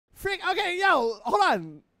Frick. Okay, yo, hold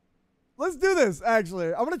on. Let's do this,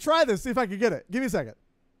 actually. I'm going to try this, see if I can get it. Give me a second.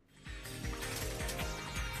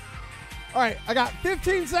 All right, I got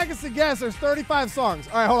 15 seconds to guess. There's 35 songs.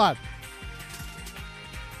 All right, hold on.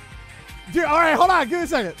 Dude, all right, hold on. Give me a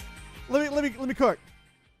second. Let me cook.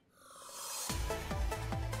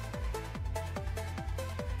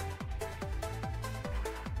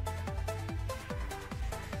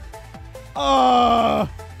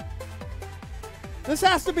 This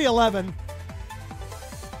has to be 11.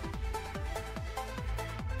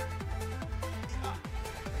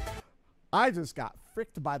 I just got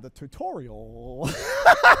fricked by the tutorial.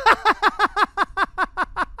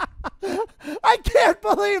 I can't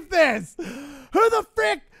believe this. Who the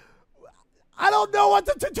frick? I don't know what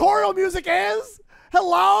the tutorial music is.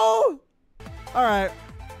 Hello? All right.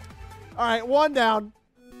 All right, one down.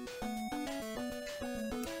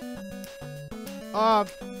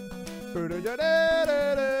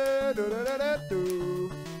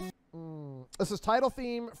 This is title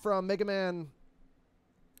theme from Megaman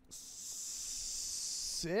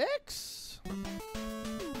 6?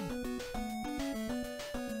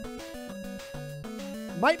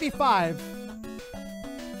 Might be 5.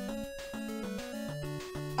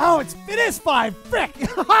 Oh, it is 5. Frick.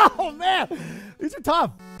 Oh, man. These are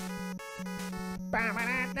tough.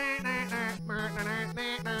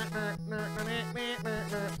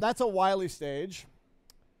 That's a Wily stage.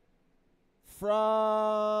 From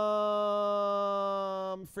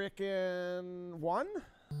frickin' 1?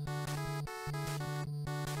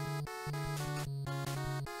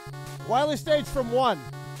 Wily stage from 1.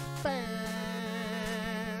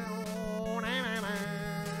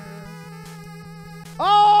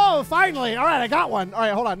 Oh, finally. All right, I got one. All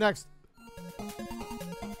right, hold on. Next.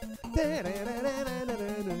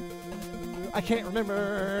 I can't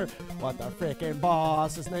remember what the frickin'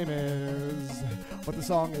 boss's name is, but the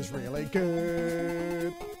song is really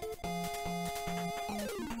good.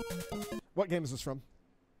 What game is this from?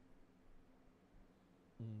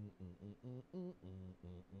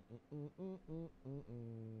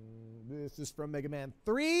 This is from Mega Man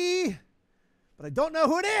 3, but I don't know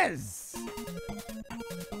who it is.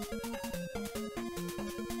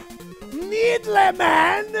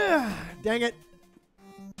 Megaman! Dang it.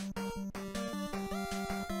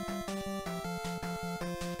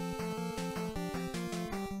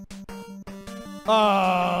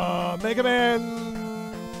 Mega Man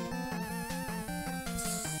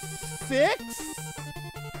 6?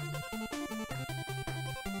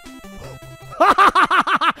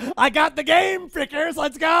 I got the game, frickers.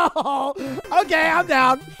 Let's go. Okay, I'm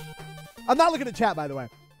down. I'm not looking at chat, by the way.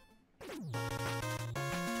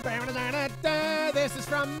 This is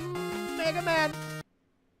from Mega Man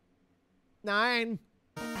 9.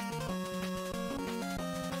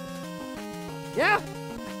 Yeah?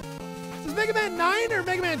 Is this Mega Man 9 or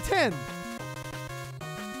Mega Man 10?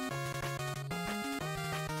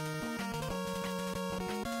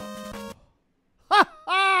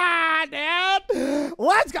 Dad!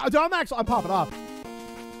 Let's go! Dude, I'm popping off.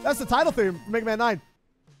 That's the title theme for Mega Man 9.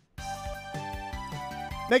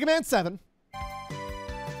 Mega Man 7.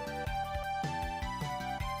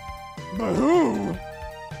 But who?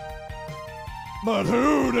 But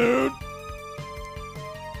who, dude?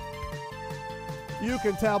 You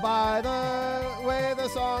can tell by the way the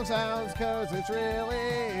song sounds, cause it's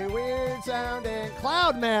really weird sounding.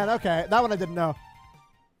 Cloud Man, okay, that one I didn't know.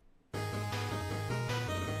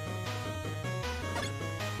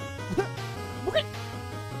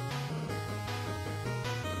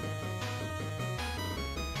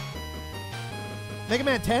 Mega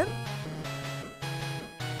Man 10?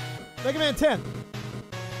 Mega Man 10.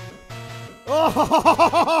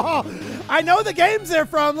 Oh, I know the games they're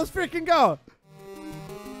from. Let's freaking go.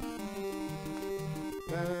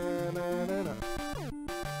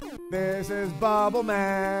 This is Bubble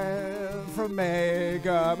Man from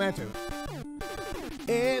Mega Man 2.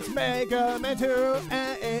 It's Mega Man 2,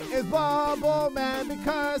 and it is Bubble Man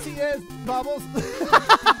because he is Bubbles.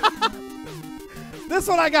 This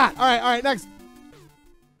one I got. All right, next.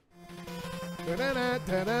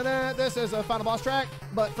 This is a final boss track,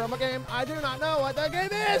 but from a game I do not know what the game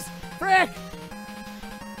is. Frick!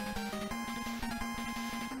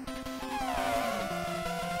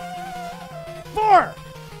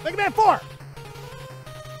 Mega Man 4!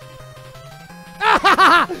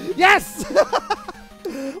 Yes!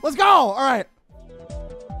 Let's go! Alright.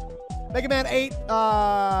 Mega Man 8.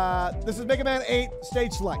 This is Mega Man 8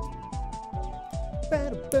 stage select.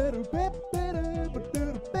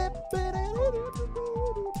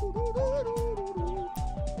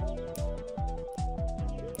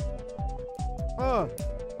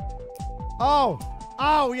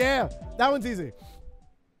 Oh, yeah. That one's easy.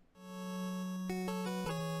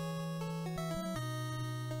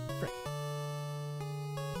 Frick.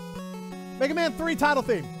 Mega Man 3 title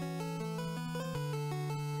theme.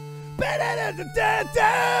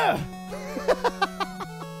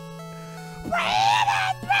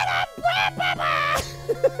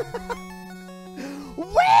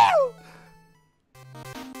 Woo!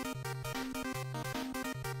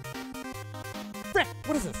 Frick,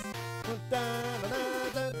 what is this?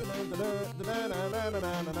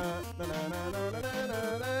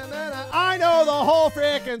 I know the whole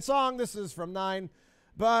frickin' song. This is from 9.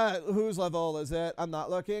 But whose level is it? I'm not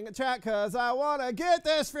looking at chat because I want to get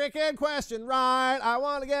this freaking question right. I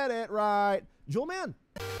want to get it right. Jewel Man?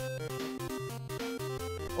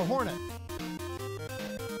 Or Hornet?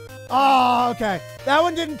 Oh, okay. That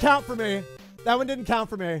one didn't count for me. That one didn't count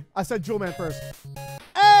for me. I said Jewel Man first.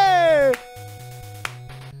 Hey!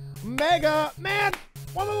 Mega Man!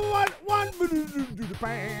 One.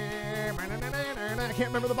 I can't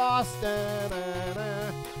remember the boss.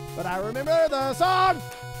 But I remember the song.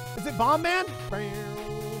 Is it Bomb Man?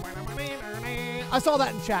 I saw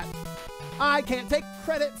that in chat. I can't take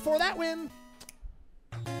credit for that win.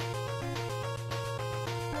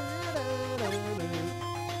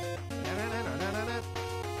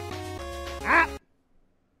 Ah!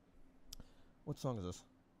 What song is this?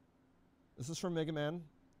 This is from Mega Man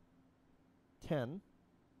 10.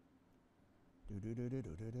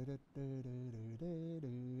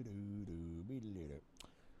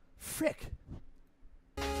 Frick.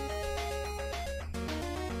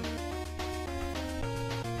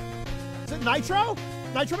 Is it Nitro?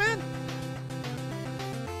 Nitro Man?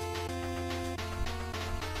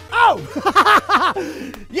 Oh!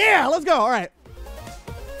 Yeah, let's go. All right.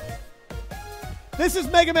 This is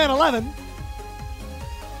Mega Man 11.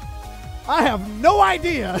 I have no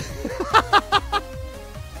idea.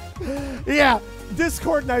 Yeah,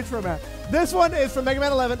 Discord Nitro Man. This one is from Mega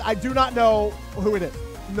Man 11. I do not know who it is.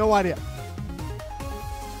 No idea.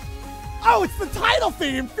 Oh, it's the title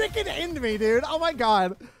theme. Freaking into me, dude. Oh my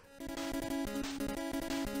god.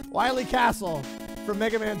 Wily Castle from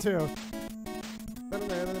Mega Man 2.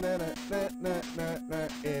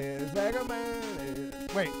 Is Mega Man.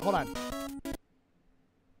 Wait, hold on.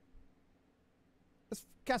 It's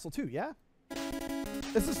Castle 2, yeah?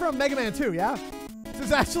 This is from Mega Man 2, yeah? This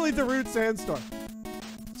is actually Darude Sandstorm.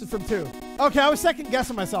 This is from 2. Okay, I was second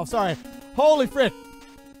guessing myself. Sorry. Holy frick.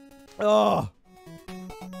 Oh.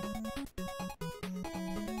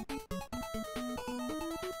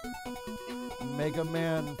 Mega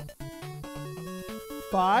Man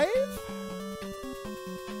 5?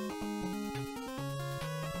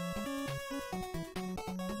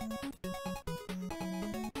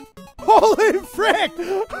 Holy frick!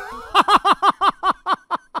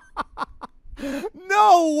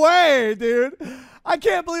 No way, dude. I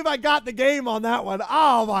can't believe I got the game on that one.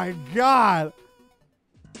 Oh my god.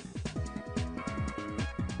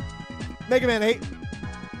 Mega Man 8.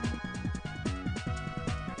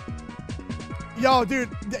 Yo, dude.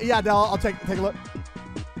 Yeah, Del, I'll take a look.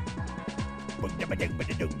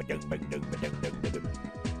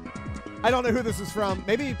 I don't know who this is from.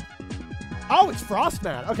 Maybe. Oh, it's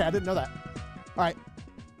Frostman. Okay, I didn't know that. All right.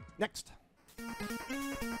 Next.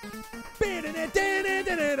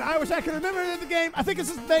 I wish I could remember the game. I think this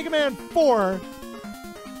is Mega Man 4.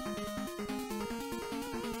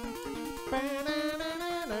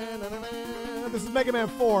 This is Mega Man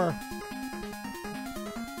 4.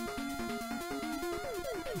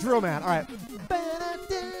 Drill Man. All right.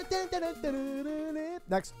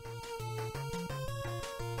 Next.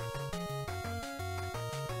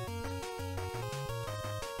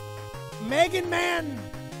 Mega Man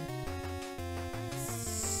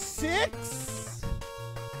 6?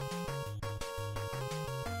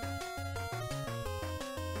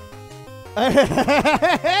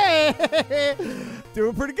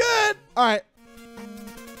 Doing pretty good. All right.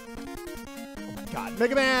 Oh my god.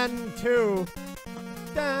 Mega Man 2.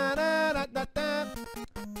 Da, da, da, da, da.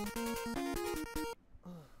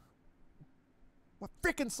 What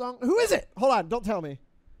freaking song? Who is it? Hold on. Don't tell me.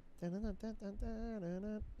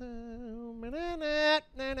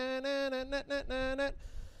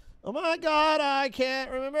 Oh my god, I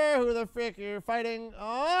can't remember who the frick you're fighting.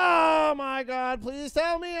 Oh my god, please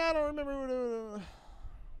tell me. I don't remember who to...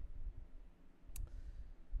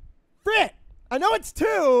 Frick! I know it's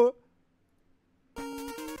 2.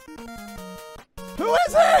 Who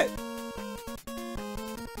is it?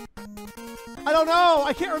 I don't know.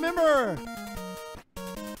 I can't remember.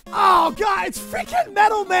 Oh god, it's freaking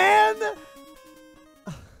Metal Man!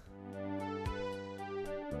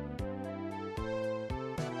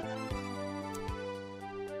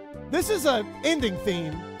 This is an ending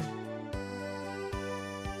theme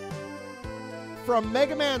from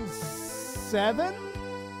Megaman 7?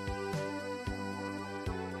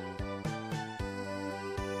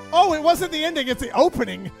 Oh, it wasn't the ending, it's the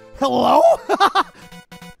opening. Hello?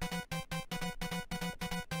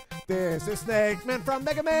 This is Snake Man from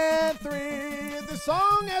Mega Man 3. The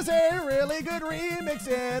song has a really good remix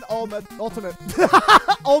in Ultimate.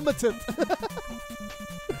 Ultimate.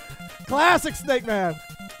 Classic Snake Man.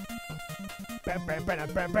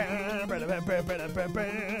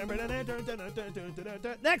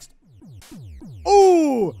 Next.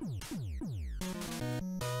 Ooh.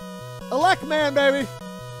 Elect Man, baby.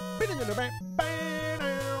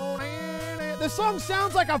 This song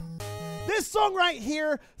sounds like a... This song right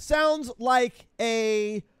here sounds like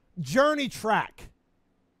a Journey track.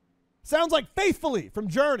 Sounds like Faithfully from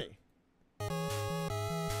Journey.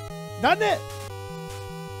 Doesn't it?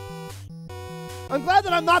 I'm glad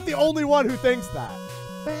that I'm not the only one who thinks that.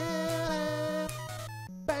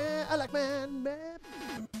 I like man.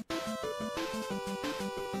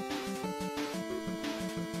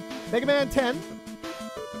 Mega Man 10.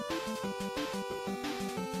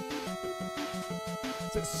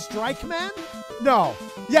 Is it Strike Man? No.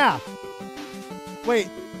 Yeah. Wait.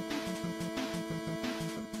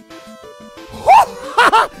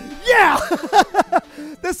 Yeah!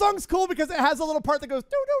 This song's cool because it has a little part that goes do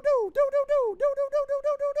do do do do do do do do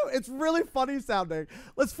do do do. It's really funny sounding.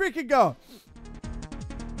 Let's freaking go.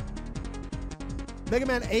 Mega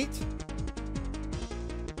Man 8.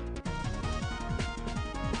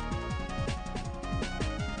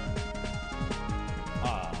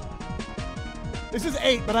 This is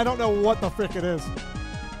 8, but I don't know what the frick it is.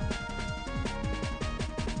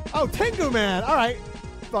 Oh, Tengu Man. All right.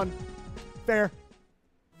 Fun. Fair.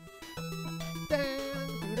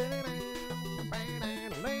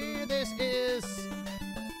 This is...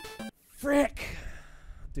 Frick.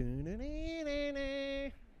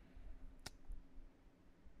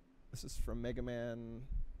 This is from Mega Man.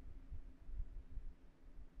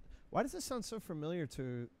 Why does this sound so familiar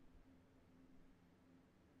to...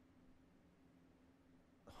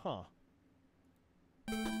 Huh.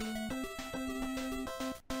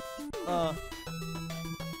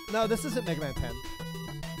 No, this isn't Mega Man 10.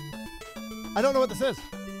 I don't know what this is.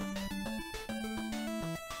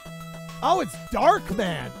 Oh, it's Dark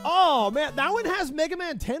Man. Oh, man. That one has Mega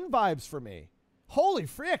Man 10 vibes for me. Holy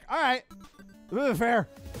frick. All right. Fair.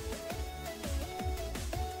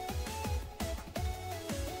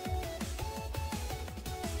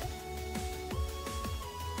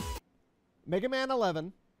 Mega Man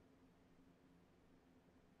 11.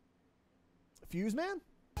 Fuse Man?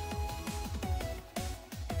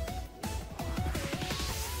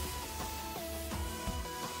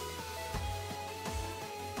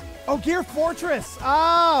 Oh, Gear Fortress.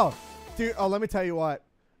 Oh. Dude, oh, let me tell you what.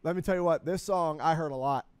 Let me tell you what. This song I heard a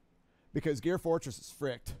lot because Gear Fortress is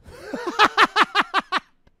fricked.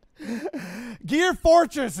 Gear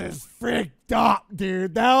Fortress is fricked up,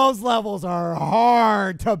 dude. Those levels are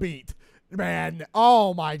hard to beat. Man,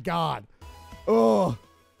 oh my god. Oh.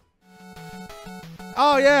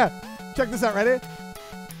 Oh yeah. Check this out, ready?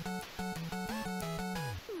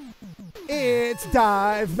 It's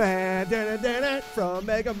Dive Man from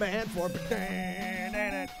Mega Man 4.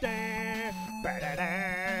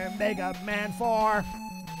 Mega Man 4.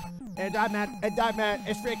 And Dive Man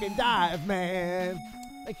is freaking Dive Man.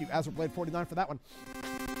 Thank you, Azurblade49, for that one.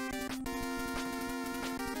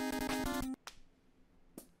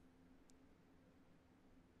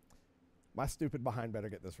 My stupid behind better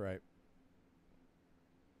get this right.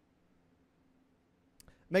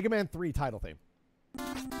 Mega Man 3 title theme.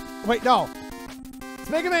 Wait, no. It's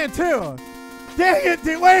Mega Man 2. Dang it,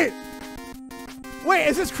 dude. Wait. Wait,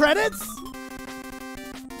 is this credits?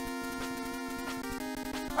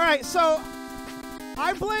 All right, so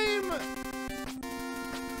I blame...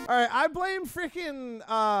 All right, I blame freaking...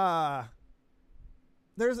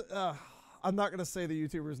 There's... I'm not going to say the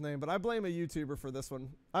YouTuber's name, but I blame a YouTuber for this one.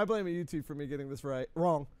 I blame a YouTube for me getting this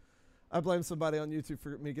wrong. I blame somebody on YouTube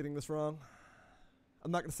for me getting this wrong.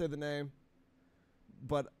 I'm not going to say the name,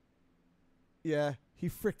 but yeah, he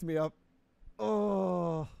fricked me up.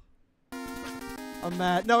 Oh, I'm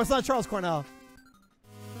mad. No, it's not Charles Cornell.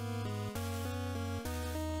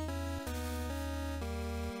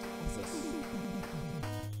 What's this?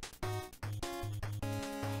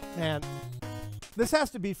 Man. This has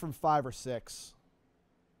to be from 5 or 6.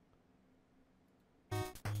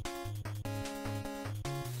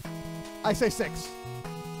 I say 6.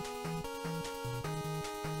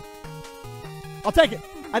 I'll take it.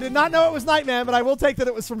 I did not know it was Nightman, but I will take that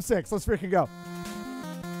it was from 6. Let's freaking go.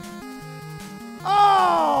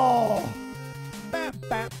 Oh!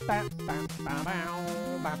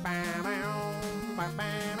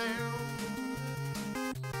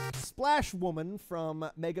 Splash Woman from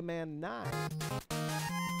Mega Man 9.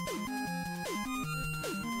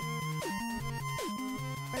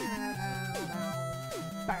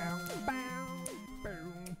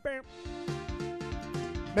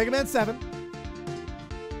 Mega Man 7.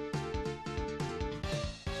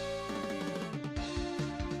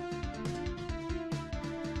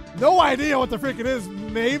 No idea what the frick it is.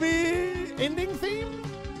 Maybe ending theme?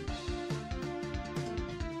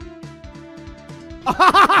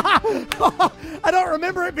 I don't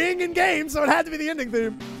remember it being in game, so it had to be the ending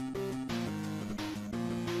theme.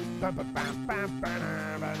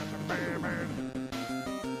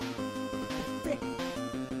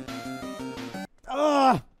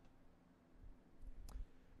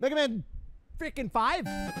 Mega Man freaking 5.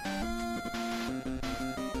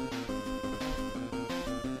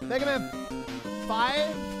 Mega Man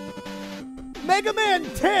 5. Mega Man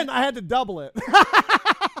 10. I had to double it.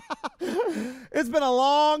 It's been a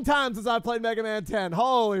long time since I played Mega Man 10.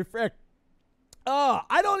 Holy frick.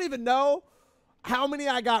 I don't even know how many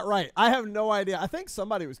I got right. I have no idea. I think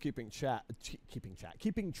somebody was keeping track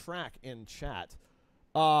in chat.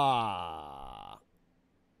 How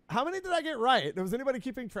many did I get right? Was anybody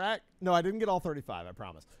keeping track? No, I didn't get all 35, I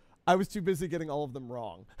promise. I was too busy getting all of them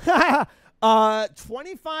wrong.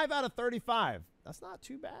 25 out of 35. That's not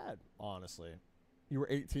too bad, honestly. You were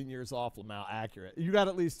 18 years off, Lamau. Accurate. You got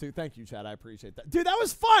at least 2. Thank you, Chad. I appreciate that. Dude, that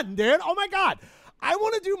was fun, dude. Oh, my God. I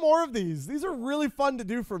want to do more of these. These are really fun to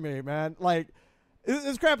do for me, man. Like,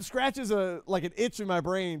 this crap scratches like an itch in my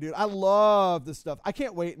brain, dude. I love this stuff. I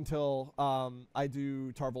can't wait until I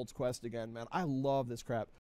do Tarvold's Quest again, man. I love this crap.